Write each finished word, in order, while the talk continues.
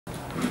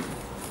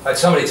I had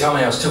somebody tell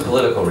me I was too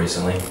political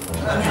recently.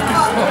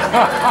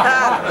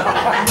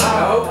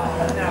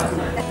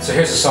 So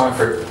here's a song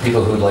for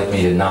people who'd like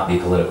me to not be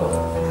political.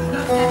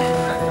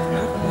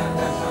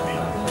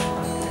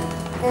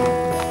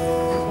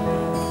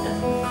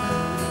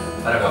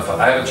 I don't know if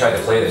I haven't tried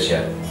to play this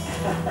yet.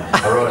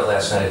 I wrote it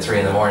last night at 3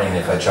 in the morning, and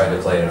if I tried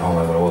to play it at home,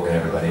 I would have woken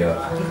everybody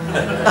up.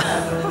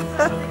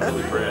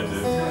 Really brand new.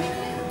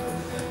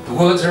 The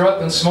woods are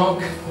up in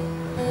smoke.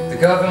 The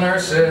governor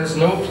says,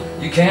 nope,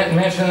 you can't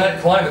mention that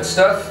climate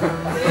stuff.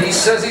 He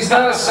says he's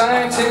not a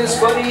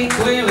scientist, but he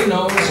clearly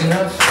knows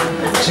enough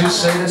to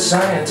say the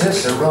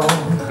scientists are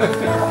wrong.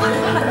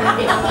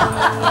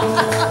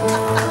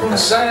 The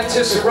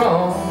scientists are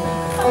wrong.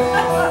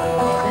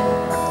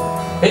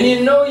 And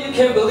you know you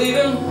can believe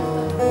him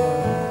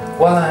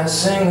while I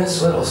sing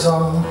this little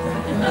song.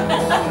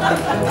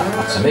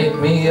 So make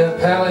me a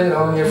pallet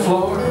on your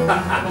floor,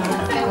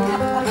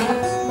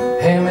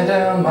 hand me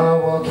down my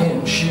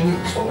walking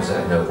shoes. What was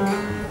that note?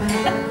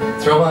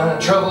 Throw my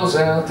troubles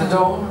out the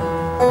door.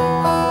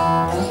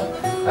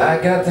 I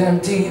got them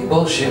deep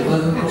bullshit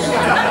blues.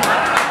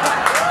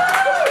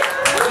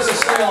 There's a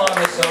sing along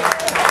this song.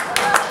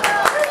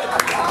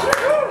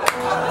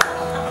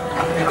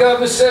 The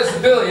government says the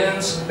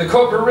billions the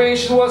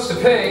corporation wants to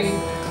pay,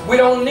 we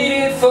don't need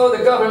it for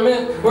the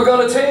government, we're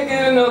gonna take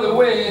it another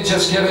way.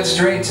 Just give it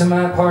straight to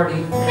my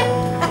party,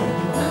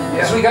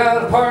 yes, we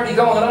got a party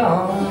going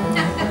on.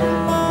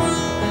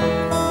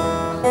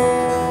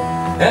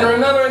 And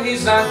remember,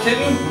 he's not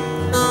kidding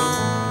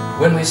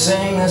when we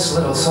sing this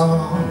little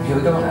song. Here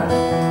we go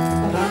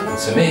now.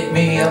 So make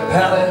me a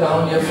pallet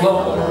on your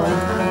floor,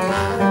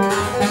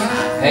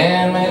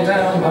 hand me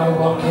down my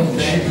walking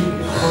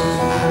shoes,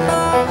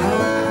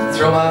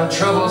 throw my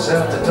troubles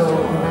out the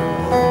door.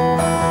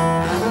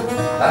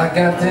 I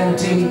got them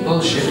deep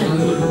bullshit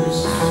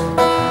blues.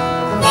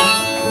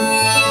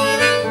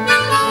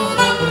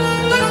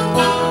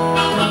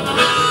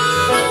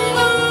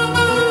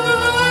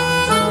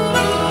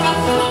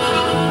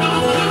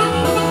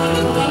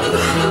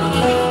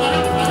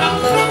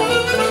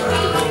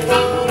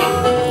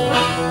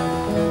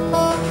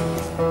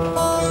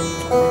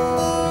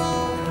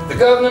 The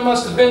governor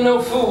must have been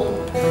no fool.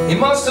 He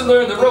must have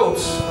learned the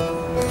ropes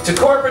to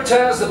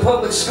corporatize the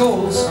public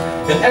schools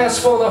and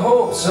ask for the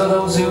hopes of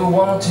those who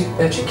want to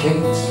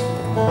educate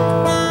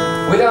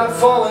without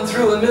falling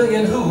through a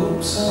million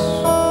hoops.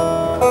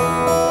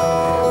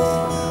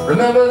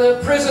 Remember, the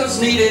prisons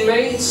need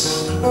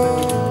inmates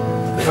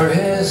for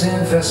his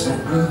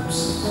investment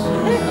groups.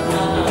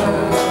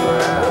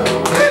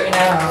 Hey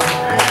now,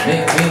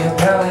 make me a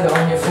pallet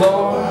on your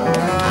floor,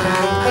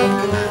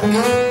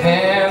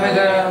 hand me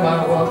down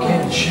my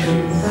walking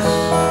shoes,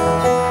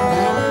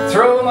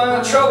 throw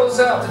my troubles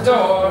out the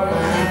door.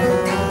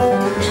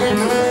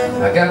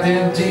 I got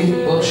them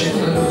deep bullshit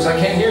blues. I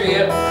can't hear you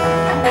yet.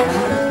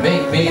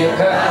 Make me a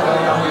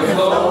pallet on your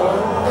floor,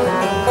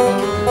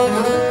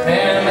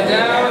 hand me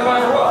down my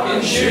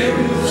walking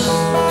shoes,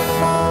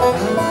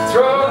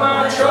 throw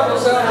my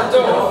troubles out the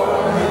door.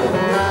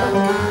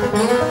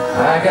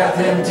 I got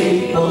them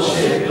deep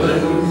bullshit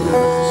blues.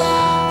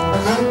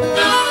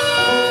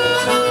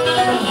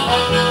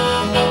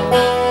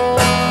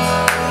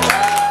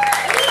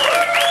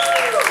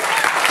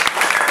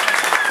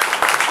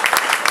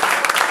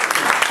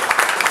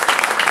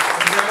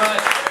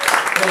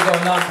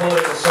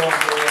 Non-political song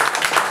for you.